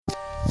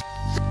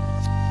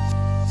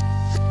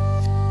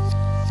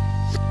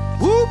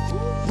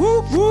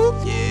whoop.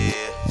 Yeah.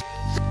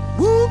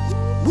 Whoop,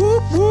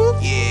 whoop, whoop.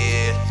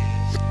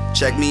 Yeah.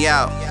 Check me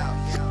out.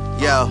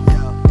 Yo.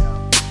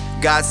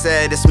 God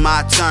said it's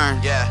my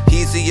turn. Yeah.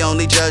 He's the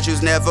only judge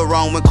who's never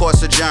wrong when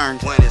court's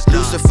adjourned. When it's done.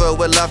 Lucifer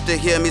would love to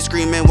hear me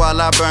screaming while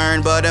I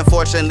burn, but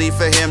unfortunately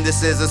for him,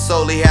 this is a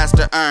soul he has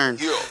to earn.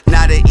 Yeah.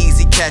 Not an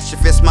easy catch.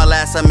 If it's my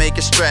last, I make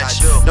it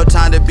stretch. I do. No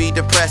time to be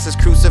depressed. This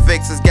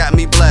crucifix has got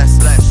me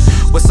blessed.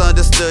 What's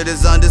understood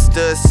is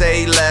understood,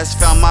 say less.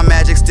 Found my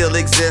magic still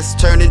exists,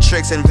 turning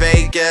tricks in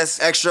Vegas.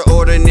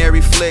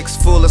 Extraordinary flicks,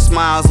 full of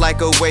smiles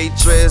like a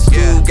waitress. Yeah.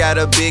 Who got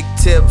a big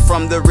tip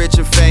from the rich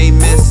and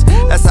famous?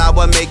 That's how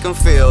I make them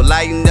feel,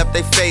 lighten up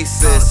their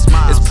faces.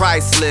 It's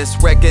priceless,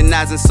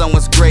 recognizing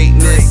someone's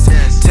greatness.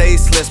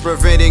 Tasteless,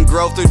 preventing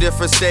growth through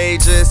different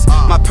stages.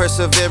 My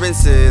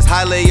perseverance is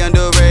highly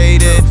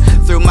underrated.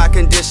 Through my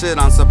condition,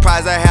 I'm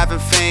surprised I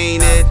haven't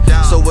fainted.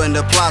 So an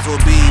applause will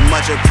be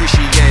much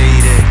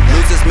appreciated.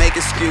 Losers make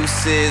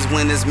excuses,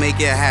 winners make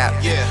it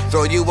happen. Yeah.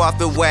 Throw you off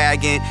the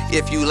wagon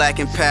if you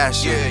lacking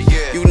passion.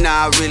 Yeah. You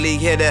not really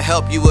here to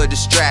help, you a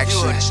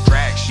distraction.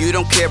 You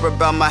don't care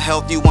about my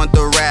health, you want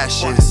the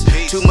rations.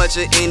 Too much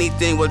of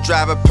anything will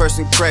drive a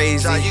person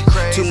crazy.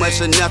 Too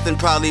much of nothing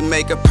probably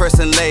make a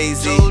person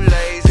lazy.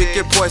 Pick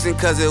your poison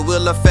cause it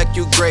will affect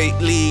you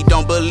greatly.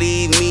 Don't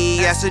believe me,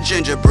 ask a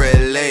gingerbread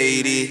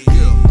lady.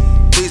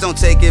 Please don't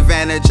take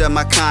advantage of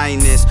my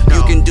kindness.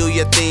 You can do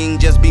your thing,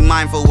 just be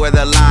mindful where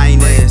the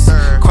line is.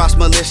 Cross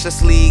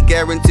maliciously,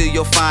 guarantee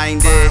you'll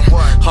find it.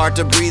 Hard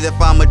to breathe if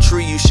I'm a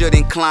tree, you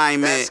shouldn't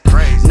climb it.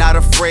 Not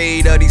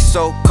afraid of these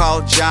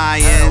so-called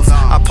giants.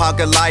 I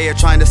pocket liar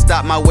trying to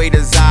stop my way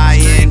to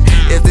Zion.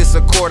 If this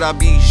a court, I'll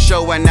be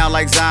showing out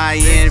like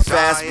Zion.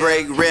 Fast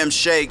break, rim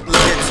shake, look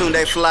at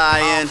Tunde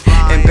flying.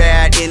 And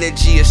bad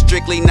energy is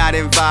strictly not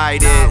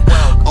invited.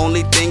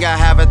 Only thing I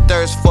have a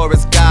thirst for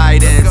is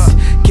guidance.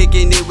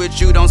 Kicking it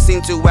with you don't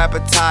seem too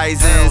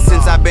appetizing.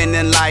 Since I've been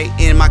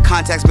enlightened, my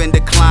contact's been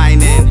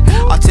declining.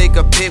 I'll take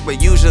a pick,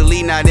 but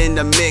usually not in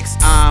the mix.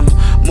 I'm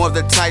more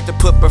the type to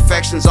put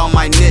perfections on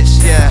my niche,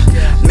 yeah.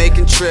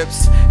 Making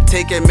trips,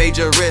 taking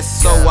major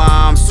risks, so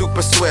I'm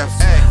super swift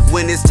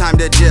when it's time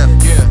to dip.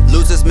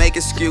 Losers make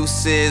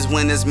excuses,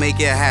 winners make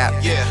it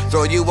happen.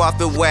 Throw you off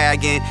the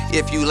wagon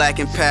if you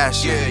lacking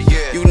passion.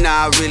 You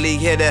not really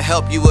here to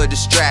help, you a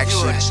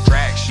distraction.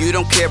 You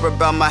don't care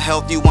about my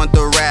health, you want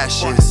the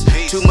rations.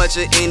 Too much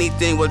of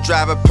anything will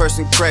drive a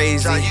person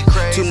crazy.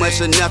 Too much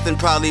of nothing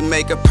probably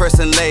make a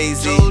person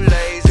lazy.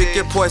 Pick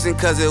your poison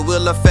cause it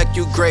will affect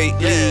you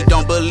greatly.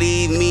 Don't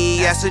believe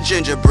me, ask a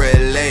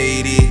gingerbread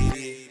lady.